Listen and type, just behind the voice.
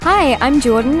Hi, I'm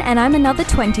Jordan, and I'm another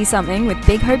 20-something with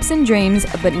big hopes and dreams,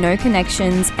 but no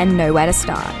connections and nowhere to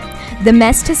start. The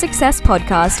Mess to Success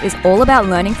podcast is all about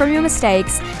learning from your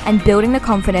mistakes and building the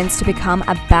confidence to become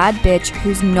a bad bitch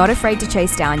who's not afraid to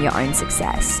chase down your own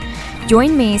success.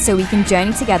 Join me so we can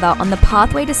journey together on the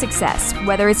pathway to success,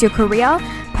 whether it's your career,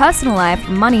 personal life,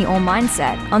 money, or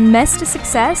mindset. On Mess to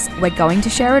Success, we're going to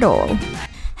share it all.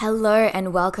 Hello,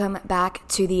 and welcome back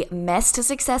to the Mess to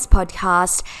Success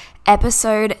podcast,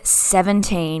 episode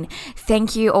 17.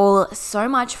 Thank you all so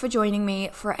much for joining me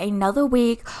for another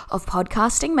week of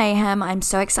podcasting mayhem. I'm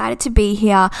so excited to be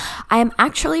here. I am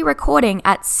actually recording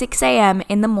at 6 a.m.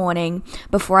 in the morning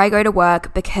before I go to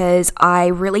work because I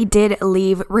really did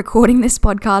leave recording this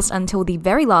podcast until the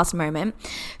very last moment.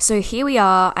 So here we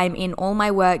are. I'm in all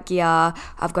my work gear.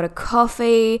 I've got a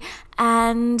coffee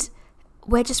and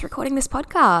we're just recording this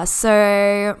podcast.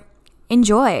 So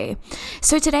enjoy.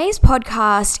 So today's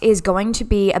podcast is going to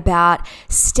be about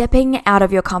stepping out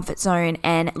of your comfort zone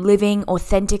and living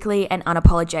authentically and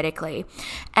unapologetically.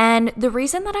 And the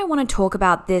reason that I want to talk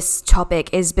about this topic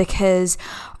is because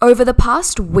over the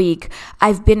past week,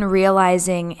 I've been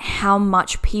realizing how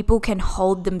much people can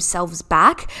hold themselves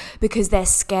back because they're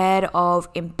scared of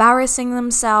embarrassing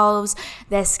themselves,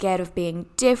 they're scared of being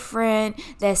different,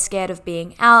 they're scared of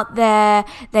being out there,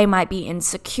 they might be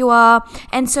insecure,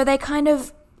 and so they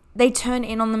turn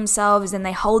in on themselves and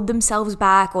they hold themselves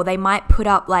back, or they might put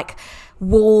up like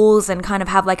walls and kind of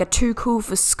have like a too cool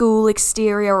for school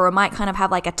exterior, or it might kind of have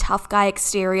like a tough guy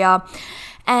exterior.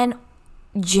 And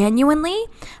genuinely,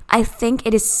 I think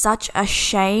it is such a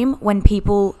shame when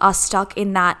people are stuck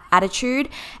in that attitude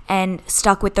and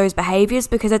stuck with those behaviors,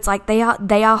 because it's like they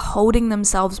are holding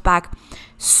themselves back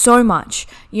so much.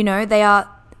 You know, they are,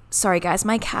 sorry guys,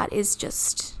 my cat is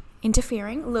just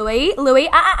interfering. Louis,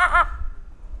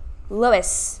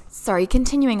 Lewis. Sorry,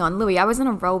 continuing on. Louis, I was on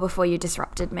a roll before you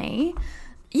disrupted me.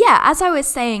 Yeah, as I was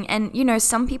saying, and you know,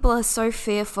 some people are so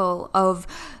fearful of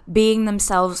being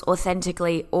themselves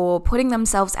authentically, or putting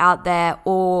themselves out there,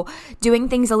 or doing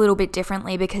things a little bit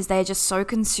differently because they're just so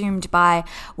consumed by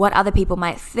what other people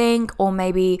might think, or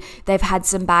maybe they've had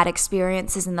some bad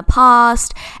experiences in the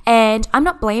past. And I'm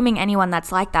not blaming anyone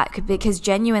that's like that, because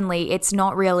genuinely it's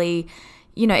not really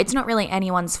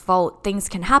anyone's fault. Things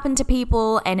can happen to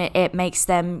people, and it makes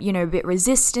them, a bit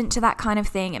resistant to that kind of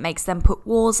thing. It makes them put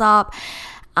walls up.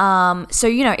 So,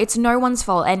 it's no one's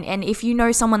fault. And if you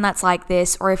know someone that's like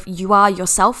this, or if you are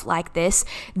yourself like this,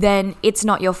 then it's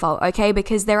not your fault, okay?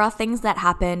 Because there are things that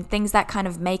happen, things that kind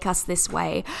of make us this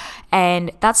way.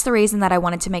 And that's the reason that I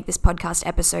wanted to make this podcast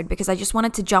episode, because I just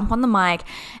wanted to jump on the mic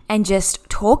and just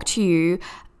talk to you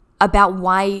about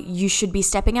why you should be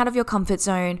stepping out of your comfort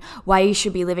zone, why you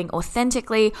should be living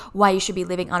authentically, why you should be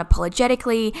living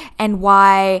unapologetically, and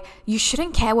why you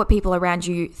shouldn't care what people around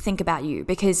you think about you,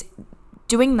 because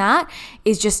doing that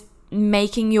is just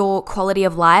making your quality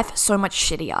of life so much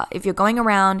shittier. If you're going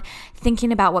around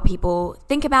thinking about what people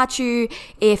think about you,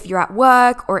 if you're at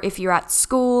work or if you're at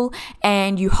school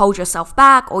and you hold yourself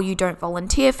back, or you don't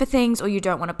volunteer for things, or you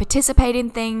don't want to participate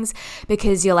in things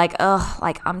because you're like, ugh,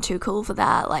 like I'm too cool for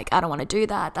that, like I don't want to do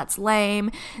that, that's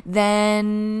lame,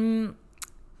 then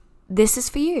this is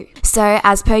for you. So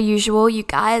as per usual, you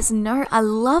guys know I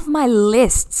love my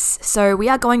lists. So we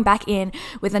are going back in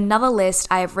with another list.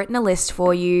 I have written a list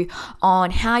for you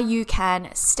on how you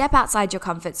can step outside your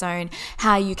comfort zone,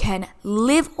 how you can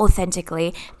live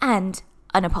authentically and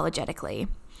unapologetically.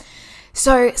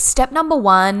 So step number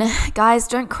 1, guys,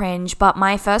 don't cringe, but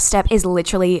my first step is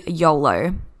literally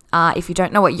YOLO. If you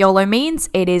don't know what YOLO means,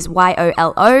 it is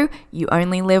YOLO, you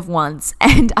only live once.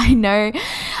 And I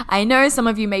know some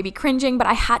of you may be cringing, but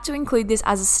I had to include this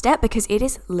as a step because it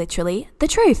is literally the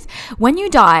truth. When you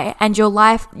die and your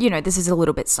life, this is a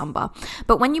little bit somber,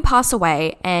 but when you pass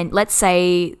away, and let's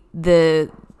say the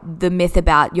myth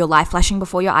about your life flashing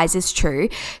before your eyes is true.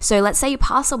 So let's say you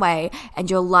pass away and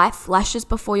your life flashes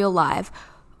before your life.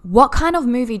 What kind of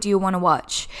movie do you want to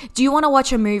watch? Do you want to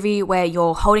watch a movie where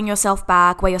you're holding yourself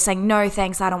back, where you're saying, no,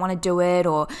 thanks, I don't want to do it,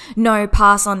 or no,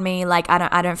 pass on me, like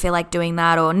I don't feel like doing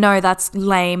that, or no, that's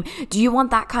lame? Do you want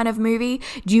that kind of movie?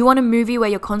 Do you want a movie where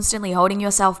you're constantly holding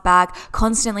yourself back,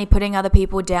 constantly putting other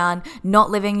people down, not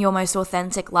living your most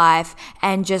authentic life,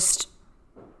 and just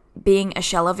being a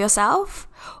shell of yourself?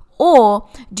 Or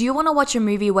do you want to watch a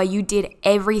movie where you did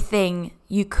everything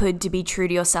you could to be true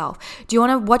to yourself? Do you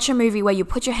want to watch a movie where you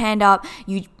put your hand up,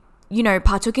 you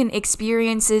partook in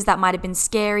experiences that might have been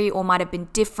scary or might have been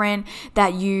different,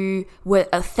 that you were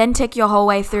authentic your whole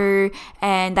way through,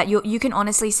 and that you can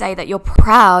honestly say that you're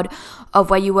proud of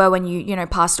where you were when you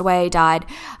passed away, died,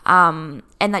 and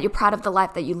that you're proud of the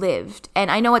life that you lived.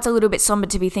 And I know it's a little bit somber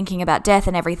to be thinking about death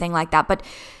and everything like that, but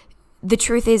the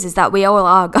truth is that we all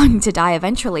are going to die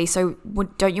eventually. So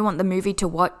don't you want the movie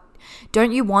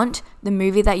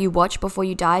that you watch before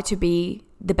you die to be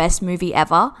the best movie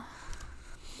ever?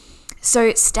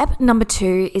 So step number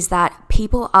 2 is that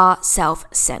people are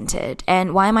self-centered.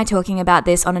 And why am I talking about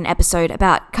this on an episode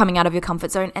about coming out of your comfort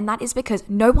zone? And that is because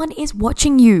no one is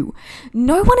watching you.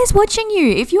 No one is watching you.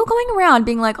 If you're going around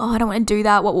being like, oh, I don't want to do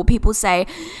that, what will people say?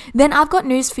 Then I've got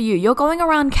news for you. You're going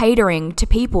around catering to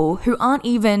people who aren't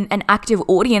even an active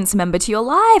audience member to your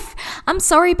life. I'm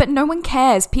sorry, but no one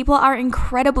cares. People are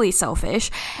incredibly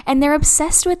selfish and they're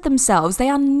obsessed with themselves. They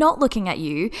are not looking at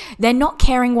you. They're not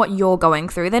caring what you're going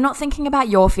through. They're not thinking about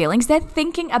your feelings. They're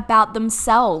thinking about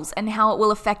themselves and how it will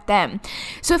affect them.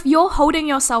 So if you're holding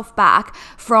yourself back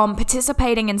from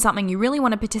participating in something you really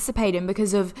want to participate in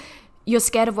because of you're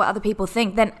scared of what other people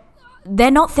think, then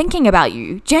they're not thinking about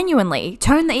you. Genuinely,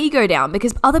 tone the ego down,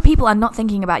 because other people are not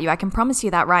thinking about you. I can promise you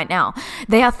that right now.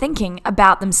 They are thinking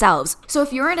about themselves. So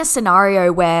if you're in a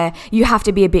scenario where you have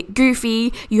to be a bit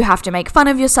goofy, you have to make fun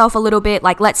of yourself a little bit,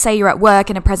 like let's say you're at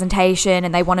work in a presentation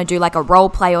and they want to do like a role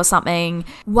play or something,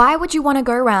 why would you want to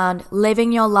go around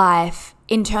living your life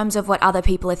in terms of what other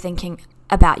people are thinking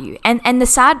about you? And the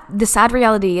sad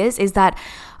reality is that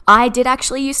I did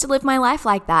actually used to live my life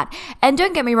like that. And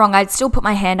don't get me wrong, I'd still put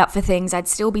my hand up for things. I'd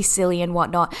still be silly and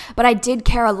whatnot. But I did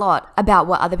care a lot about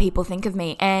what other people think of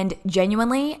me. And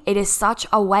genuinely, it is such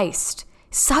a waste.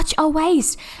 Such a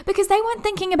waste. Because they weren't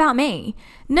thinking about me.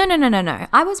 No.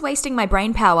 I was wasting my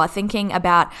brain power thinking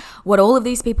about what all of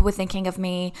these people were thinking of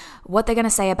me, what they're going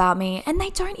to say about me. And they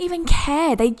don't even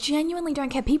care. They genuinely don't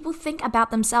care. People think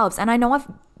about themselves. And I know I've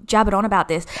jabbered on about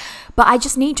this, but I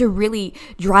just need to really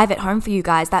drive it home for you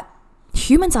guys that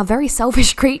humans are very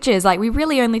selfish creatures. Like, we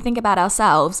really only think about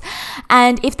ourselves.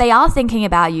 And if they are thinking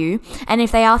about you, and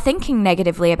if they are thinking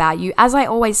negatively about you, as I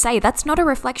always say, that's not a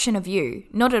reflection of you.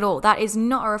 Not at all. That is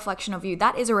not a reflection of you.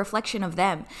 That is a reflection of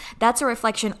them. That's a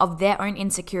reflection of their own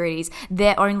insecurities,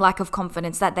 their own lack of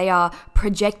confidence that they are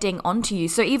projecting onto you.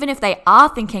 So even if they are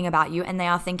thinking about you and they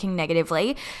are thinking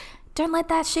negatively, don't let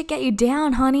that shit get you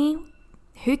down, honey.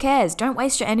 Who cares? Don't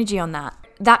waste your energy on that.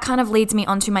 That kind of leads me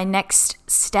on to my next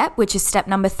step, which is step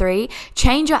number 3,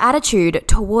 change your attitude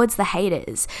towards the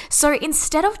haters. So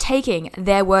instead of taking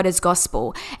their word as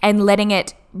gospel and letting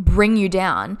it bring you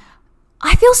down,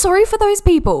 I feel sorry for those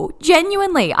people.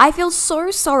 Genuinely, I feel so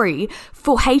sorry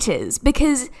for haters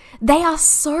because they are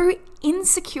so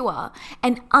insecure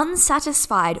and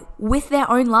unsatisfied with their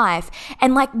own life.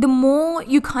 And like, the more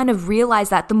you kind of realize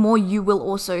that, the more you will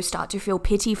also start to feel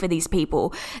pity for these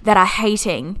people that are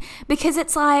hating, because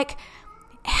it's like,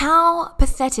 how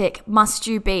pathetic must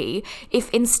you be if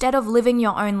instead of living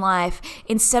your own life,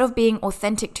 instead of being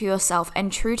authentic to yourself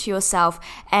and true to yourself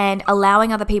and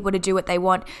allowing other people to do what they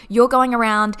want, you're going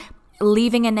around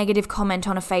leaving a negative comment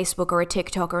on a Facebook or a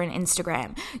TikTok or an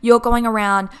Instagram. You're going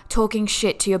around talking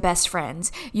shit to your best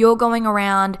friends. You're going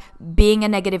around being a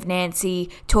negative Nancy,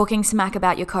 talking smack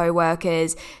about your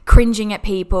coworkers, cringing at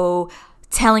people,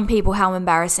 telling people how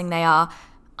embarrassing they are.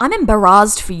 I'm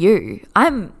embarrassed for you.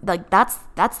 I'm like, that's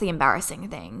the embarrassing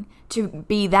thing, to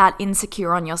be that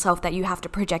insecure on yourself that you have to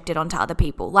project it onto other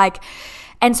people. Like,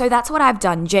 and so that's what I've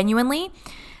done. Genuinely,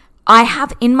 I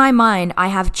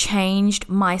have changed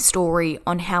my story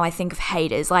on how I think of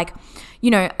haters. Like,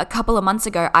 a couple of months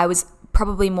ago, I was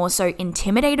probably more so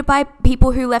intimidated by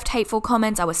people who left hateful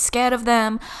comments. I was scared of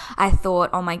them. I thought,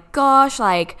 oh my gosh,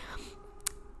 like,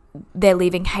 they're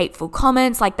leaving hateful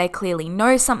comments, like they clearly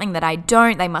know something that I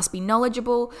don't. They must be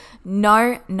knowledgeable.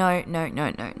 No.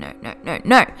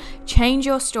 Change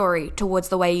your story towards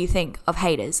the way you think of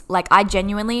haters. Like, I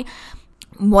genuinely,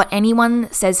 what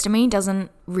anyone says to me doesn't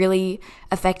really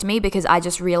affect me, because I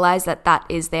just realize that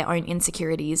is their own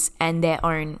insecurities and their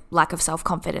own lack of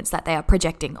self-confidence that they are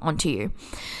projecting onto you.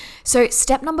 So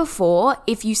step number 4,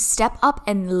 if you step up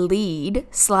and lead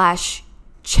 /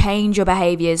 change your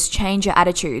behaviors, change your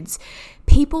attitudes,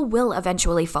 people will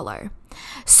eventually follow.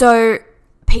 So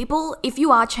people, if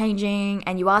you are changing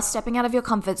and you are stepping out of your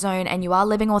comfort zone and you are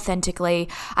living authentically,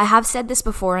 I have said this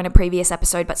before in a previous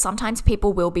episode, but sometimes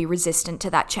people will be resistant to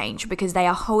that change because they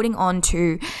are holding on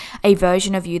to a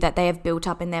version of you that they have built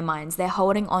up in their minds. They're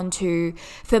holding on to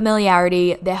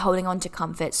familiarity. They're holding on to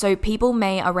comfort. So people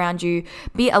may around you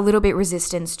be a little bit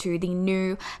resistant to the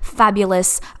new,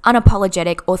 fabulous,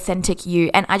 unapologetic, authentic you.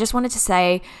 And I just wanted to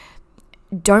say,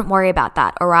 don't worry about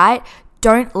that, all right?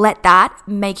 Don't let that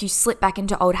make you slip back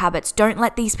into old habits. Don't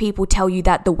let these people tell you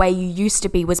that the way you used to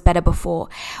be was better before.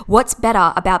 What's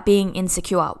better about being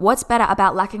insecure? What's better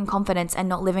about lacking confidence and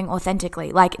not living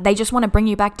authentically? Like, they just want to bring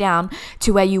you back down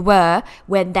to where you were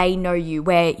when they know you,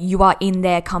 where you are in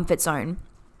their comfort zone.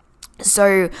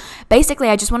 So basically,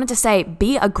 I just wanted to say,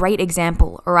 be a great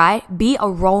example, all right? Be a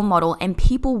role model and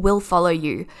people will follow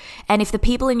you. And if the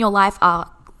people in your life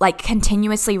are like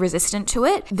continuously resistant to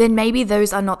it, then maybe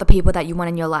those are not the people that you want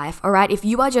in your life, all right? If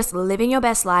you are just living your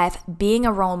best life, being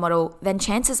a role model, then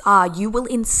chances are you will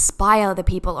inspire the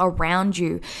people around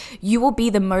you. You will be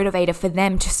the motivator for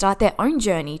them to start their own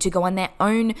journey, to go on their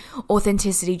own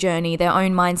authenticity journey, their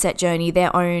own mindset journey,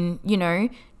 their own,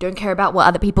 don't care about what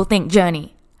other people think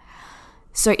journey.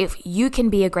 So if you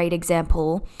can be a great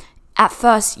example, at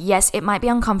first, yes, it might be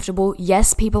uncomfortable.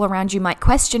 Yes, people around you might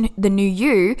question the new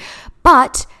you,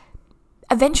 but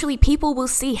eventually people will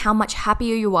see how much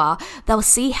happier you are. They'll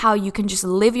see how you can just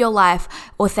live your life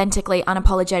authentically,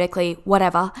 unapologetically,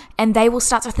 whatever. And they will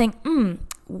start to think,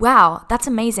 wow, that's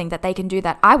amazing that they can do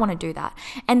that. I want to do that.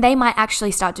 And they might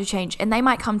actually start to change, and they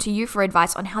might come to you for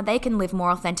advice on how they can live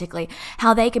more authentically,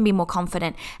 how they can be more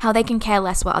confident, how they can care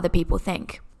less what other people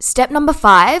think. Step number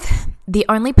 5, the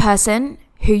only person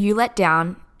who you let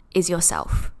down is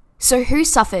yourself. So who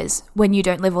suffers when you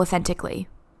don't live authentically?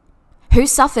 Who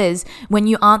suffers when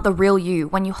you aren't the real you,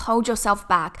 when you hold yourself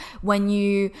back, when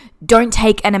you don't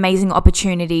take an amazing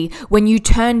opportunity, when you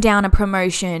turn down a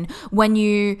promotion, when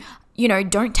you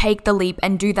don't take the leap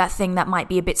and do that thing that might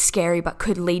be a bit scary but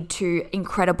could lead to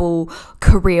incredible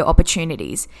career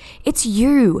opportunities? It's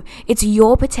you. It's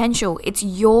your potential. It's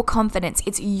your confidence.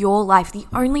 It's your life. The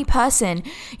only person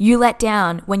you let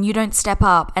down when you don't step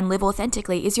up and live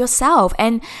authentically is yourself.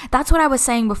 And that's what I was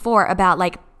saying before about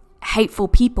hateful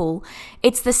people.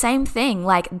 It's the same thing.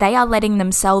 They are letting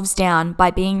themselves down by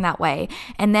being that way.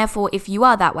 And therefore, if you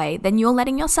are that way, then you're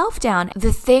letting yourself down.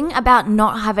 The thing about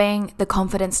not having the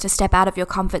confidence to step out of your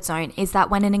comfort zone is that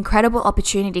when an incredible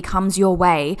opportunity comes your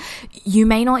way, you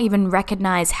may not even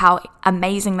recognize how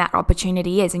amazing that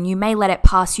opportunity is, and you may let it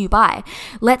pass you by.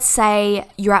 Let's say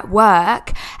you're at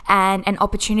work and an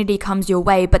opportunity comes your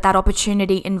way, but that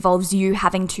opportunity involves you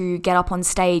having to get up on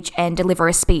stage and deliver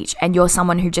a speech, and you're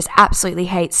someone who just absolutely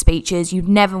hates speeches. You've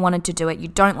never wanted to do it. You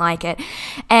don't like it.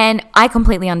 And I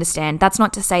completely understand. That's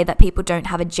not to say that people don't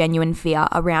have a genuine fear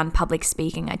around public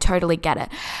speaking. I totally get it.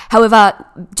 However,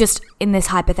 just in this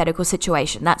hypothetical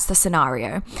situation, that's the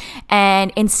scenario.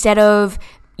 And instead of,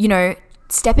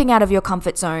 stepping out of your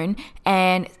comfort zone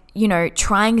and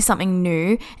trying something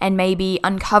new and maybe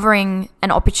uncovering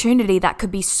an opportunity that could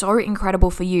be so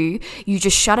incredible for you, you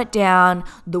just shut it down,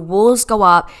 the walls go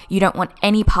up, you don't want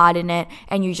any part in it,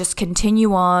 and you just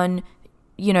continue on,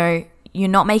 you're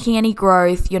not making any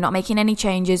growth, you're not making any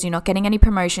changes, you're not getting any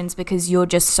promotions because you're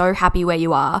just so happy where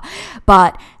you are.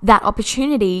 But that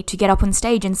opportunity to get up on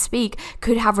stage and speak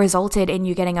could have resulted in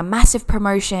you getting a massive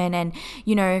promotion and,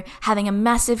 having a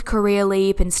massive career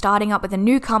leap and starting up with a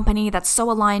new company that's so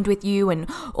aligned with you and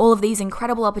all of these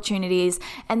incredible opportunities.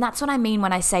 And that's what I mean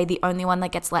when I say the only one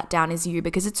that gets let down is you,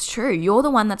 because it's true. You're the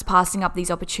one that's passing up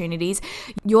these opportunities.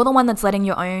 You're the one that's letting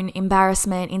your own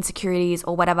embarrassment, insecurities,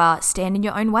 or whatever stand in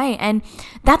your own way. And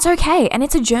that's okay. And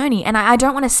it's a journey. And I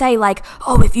don't want to say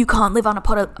if you can't live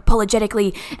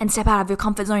unapologetically and step out of your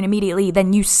comfort zone immediately,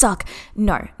 then you suck.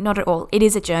 No, not at all. It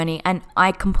is a journey. And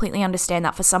I completely understand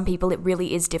that for some people, it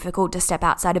really is difficult to step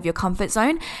outside of your comfort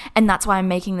zone. And that's why I'm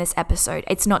making this episode.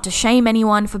 It's not to shame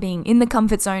anyone for being in the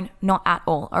comfort zone, not at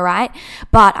all. All right.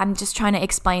 But I'm just trying to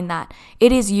explain that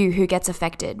it is you who gets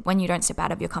affected when you don't step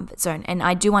out of your comfort zone. And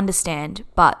I do understand,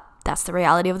 but that's the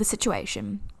reality of the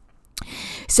situation.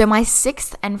 So my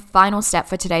 6th and final step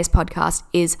for today's podcast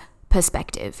is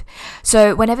perspective.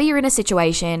 So whenever you're in a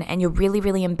situation and you're really,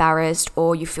 really embarrassed,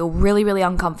 or you feel really, really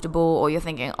uncomfortable, or you're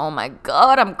thinking, oh my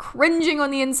God, I'm cringing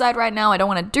on the inside right now, I don't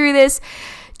want to do this,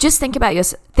 just think about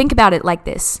it like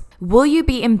this. Will you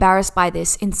be embarrassed by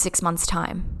this in 6 months'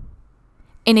 time?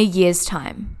 In a year's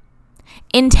time?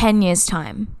 In 10 years'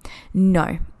 time?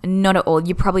 No, not at all.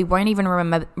 You probably won't even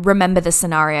remember the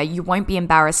scenario. You won't be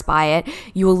embarrassed by it.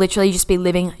 You will literally just be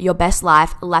living your best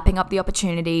life, lapping up the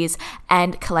opportunities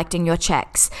and collecting your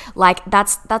checks.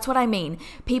 That's what I mean.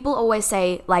 People always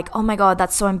say oh my God,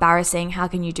 that's so embarrassing. How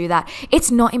can you do that?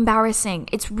 It's not embarrassing.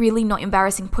 It's really not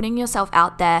embarrassing. Putting yourself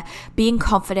out there, being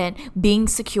confident, being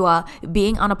secure,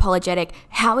 being unapologetic.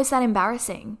 How is that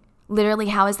embarrassing? Literally,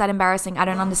 how is that embarrassing? I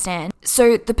don't understand.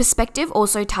 So the perspective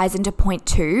also ties into point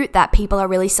 2, that people are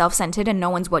really self-centered and no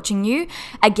one's watching you.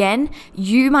 Again,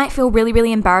 you might feel really,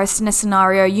 really embarrassed in a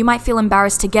scenario. You might feel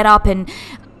embarrassed to get up and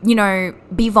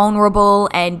be vulnerable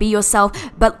and be yourself.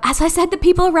 But as I said, the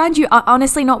people around you are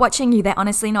honestly not watching you. They're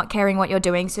honestly not caring what you're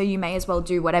doing. So you may as well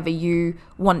do whatever you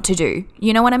want to do.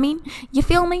 You know what I mean? You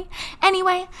feel me?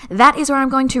 Anyway, that is where I'm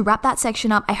going to wrap that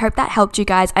section up. I hope that helped you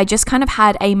guys. I just kind of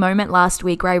had a moment last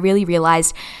week where I really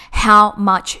realized how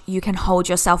much you can hold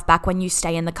yourself back when you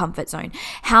stay in the comfort zone.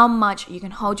 How much you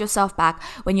can hold yourself back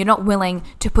when you're not willing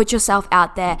to put yourself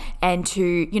out there and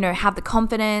to, have the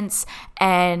confidence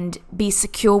and be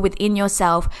secure within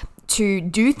yourself to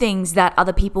do things that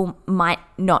other people might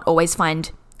not always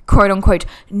find quote unquote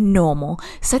normal.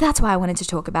 So that's why I wanted to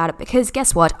talk about it, because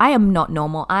guess what? I am not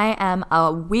normal. I am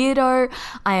a weirdo.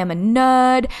 I am a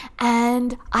nerd,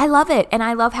 and I love it. And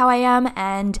I love how I am.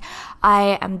 And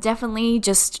I am definitely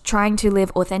just trying to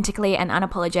live authentically and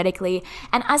unapologetically.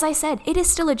 And as I said, it is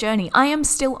still a journey. I am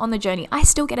still on the journey. I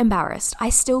still get embarrassed. I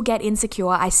still get insecure.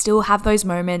 I still have those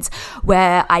moments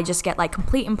where I just get like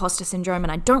complete imposter syndrome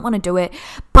and I don't want to do it.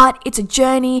 But it's a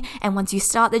journey. And once you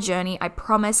start the journey, I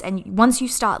promise, and once you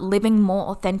start living more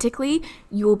authentically,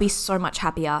 you will be so much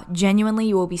happier. Genuinely,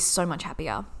 you will be so much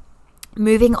happier.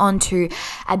 Moving on to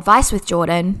advice with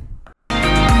Jordan.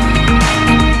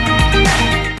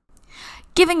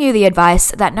 Giving you the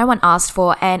advice that no one asked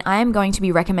for, and I am going to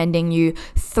be recommending you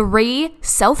 3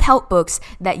 self-help books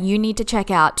that you need to check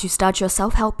out to start your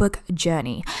self-help book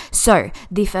journey. So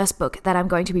the first book that I'm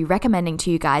going to be recommending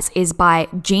to you guys is by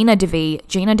Gina DeVee.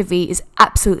 Gina DeVee is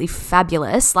absolutely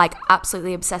fabulous, like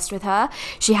absolutely obsessed with her.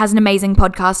 She has an amazing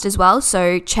podcast as well,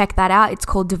 so check that out. It's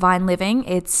called Divine Living.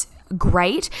 It's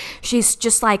great. She's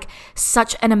just like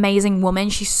such an amazing woman.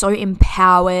 She's so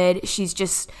empowered. She's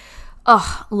just...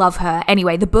 oh, love her.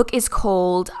 Anyway, the book is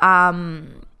called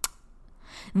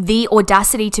The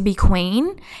Audacity to Be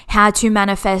Queen, How to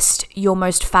Manifest Your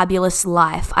Most Fabulous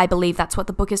Life. I believe that's what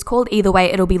the book is called. Either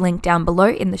way, it'll be linked down below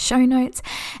in the show notes.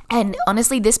 And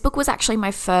honestly, this book was actually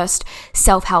my first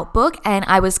self-help book, and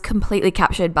I was completely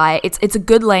captured by it. It's a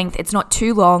good length. It's not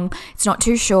too long. It's not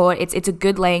too short. It's a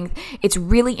good length. It's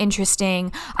really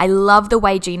interesting. I love the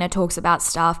way Gina talks about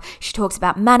stuff. She talks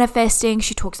about manifesting.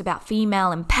 She talks about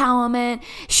female empowerment.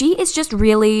 She is just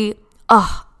really,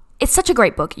 it's such a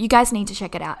great book. You guys need to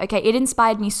check it out, okay? It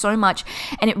inspired me so much,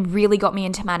 and it really got me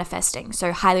into manifesting,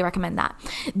 so highly recommend that.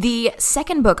 The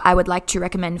second book I would like to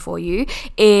recommend for you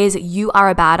is You Are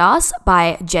a Badass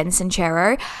by Jen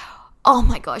Sincero. Oh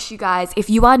my gosh, you guys, if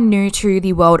you are new to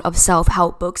the world of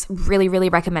self-help books, really, really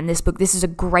recommend this book. This is a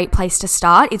great place to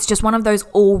start. It's just one of those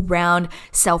all-round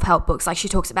self-help books. Like, she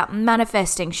talks about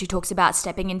manifesting. She talks about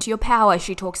stepping into your power.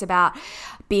 She talks about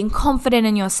being confident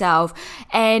in yourself.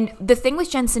 And the thing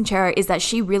with Jen Sincero is that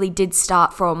she really did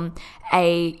start from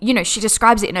she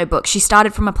describes it in her book. She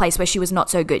started from a place where she was not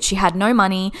so good. She had no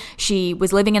money. She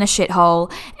was living in a shithole,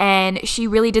 and she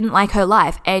really didn't like her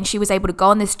life. And she was able to go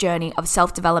on this journey of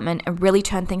self-development and really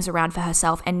turn things around for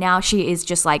herself. And now she is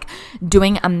just like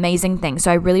doing amazing things.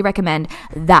 So I really recommend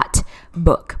that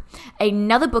book.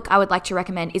 Another book I would like to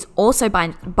recommend is also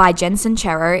by Jen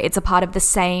Sincero. It's a part of the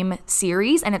same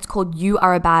series, and it's called You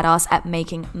Are a Badass at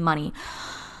Making Money.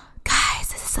 Guys,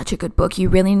 this is such a good book. You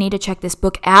really need to check this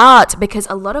book out, because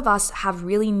a lot of us have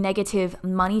really negative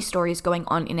money stories going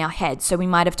on in our heads. So we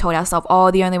might have told ourselves,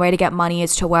 the only way to get money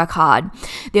is to work hard.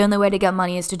 The only way to get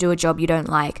money is to do a job you don't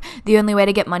like. The only way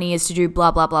to get money is to do blah,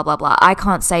 blah, blah, blah, blah. I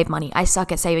can't save money. I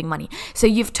suck at saving money. So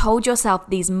you've told yourself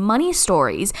these money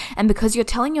stories, and because you're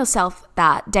telling yourself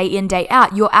that day in, day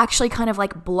out, you're actually kind of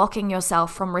like blocking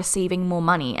yourself from receiving more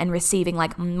money and receiving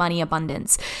like money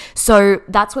abundance. So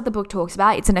that's what the book talks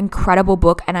about. It's an incredible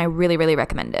book, and I really, really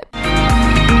recommend it.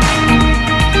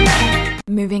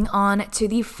 Moving on to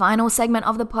the final segment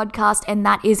of the podcast, and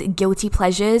that is guilty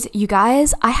pleasures. You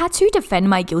guys, I had to defend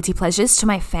my guilty pleasures to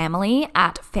my family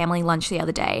at family lunch the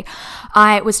other day.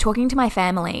 I was talking to my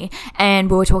family,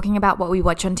 and we were talking about what we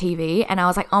watch on TV, and I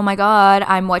was like, oh my God,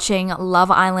 I'm watching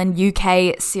Love Island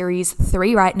UK Series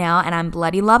 3 right now, and I'm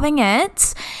bloody loving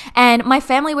it. And my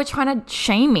family were trying to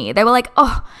shame me. They were like,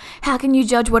 oh, how can you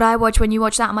judge what I watch when you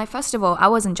watch that? I'm like, first of all, I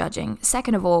wasn't judging.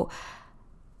 Second of all,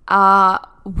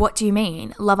 what do you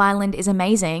mean? Love Island is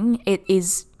amazing. It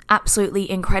is absolutely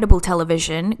incredible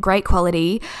television, great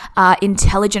quality,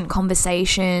 intelligent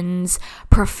conversations,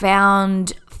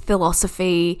 profound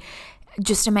philosophy,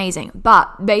 just amazing.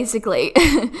 But basically,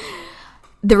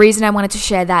 the reason I wanted to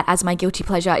share that as my guilty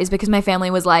pleasure is because my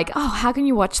family was like, oh, how can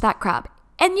you watch that crap?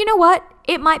 And you know what?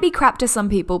 It might be crap to some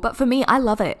people, but for me, I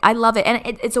love it. I love it. And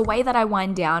it's a way that I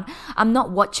wind down. I'm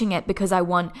not watching it because I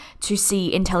want to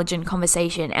see intelligent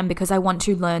conversation and because I want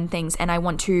to learn things and I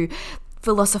want to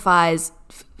philosophize?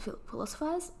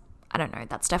 I don't know.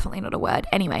 That's definitely not a word.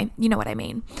 Anyway, you know what I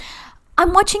mean.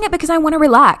 I'm watching it because I want to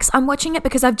relax. I'm watching it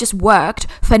because I've just worked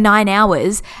for 9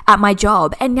 hours at my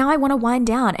job and now I want to wind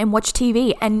down and watch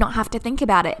TV and not have to think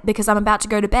about it because I'm about to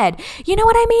go to bed. You know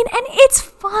what I mean? And it's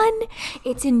fun.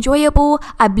 It's enjoyable.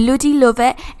 I bloody love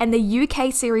it. And the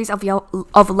UK series of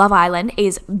Love Island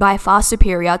is by far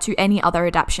superior to any other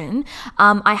adaptation.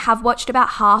 I have watched about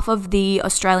half of the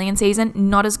Australian season.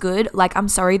 Not as good. Like, I'm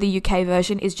sorry, the UK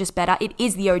version is just better. It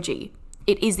is the OG.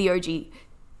 It is the OG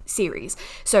series.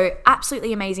 So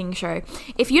absolutely amazing show.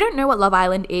 If you don't know what Love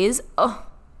Island is,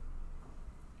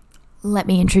 let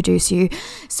me introduce you.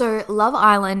 So Love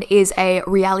Island is a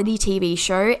reality TV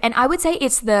show, and I would say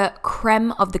it's the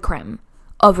creme of the creme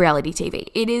of reality TV.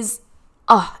 It is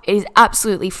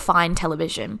absolutely fine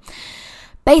television.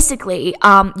 Basically,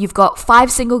 you've got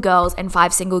 5 single girls and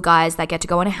 5 single guys that get to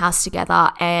go in a house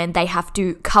together, and they have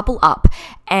to couple up,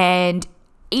 and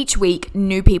each week,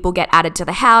 new people get added to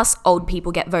the house, old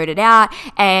people get voted out,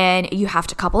 and you have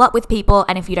to couple up with people,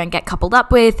 and if you don't get coupled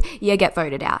up with, you get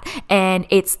voted out. And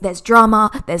there's drama,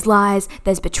 there's lies,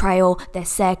 there's betrayal, there's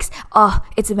sex. Oh,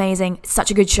 it's amazing. It's such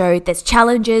a good show. There's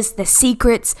challenges, there's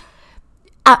secrets.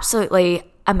 Absolutely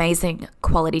amazing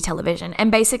quality television.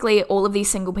 And basically, all of these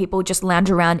single people just lounge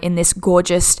around in this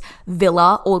gorgeous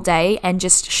villa all day and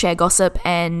just share gossip,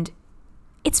 and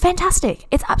it's fantastic.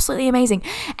 It's absolutely amazing.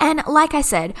 And like I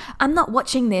said, I'm not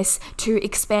watching this to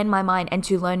expand my mind and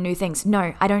to learn new things.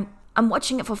 No, I don't. I'm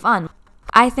watching it for fun.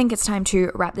 I think it's time to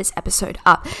wrap this episode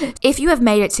up. If you have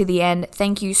made it to the end,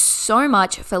 thank you so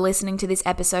much for listening to this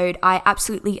episode. I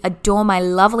absolutely adore my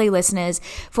lovely listeners.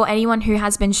 For anyone who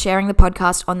has been sharing the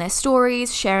podcast on their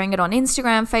stories, sharing it on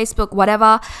Instagram, Facebook,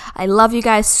 whatever, I love you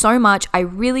guys so much. I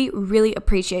really, really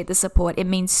appreciate the support. It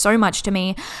means so much to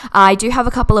me. I do have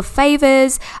a couple of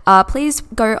favors. Please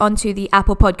go onto the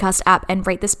Apple Podcast app and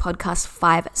rate this podcast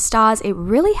 5 stars. It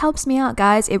really helps me out,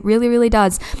 guys. It really, really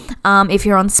does. If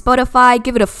you're on Spotify,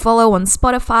 give it a follow on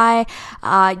Spotify,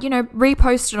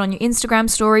 repost it on your Instagram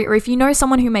story, or if you know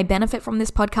someone who may benefit from this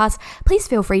podcast, please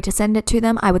feel free to send it to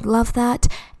them. I would love that.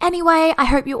 Anyway, I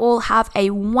hope you all have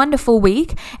a wonderful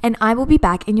week, and I will be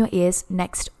back in your ears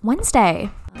next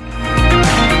Wednesday.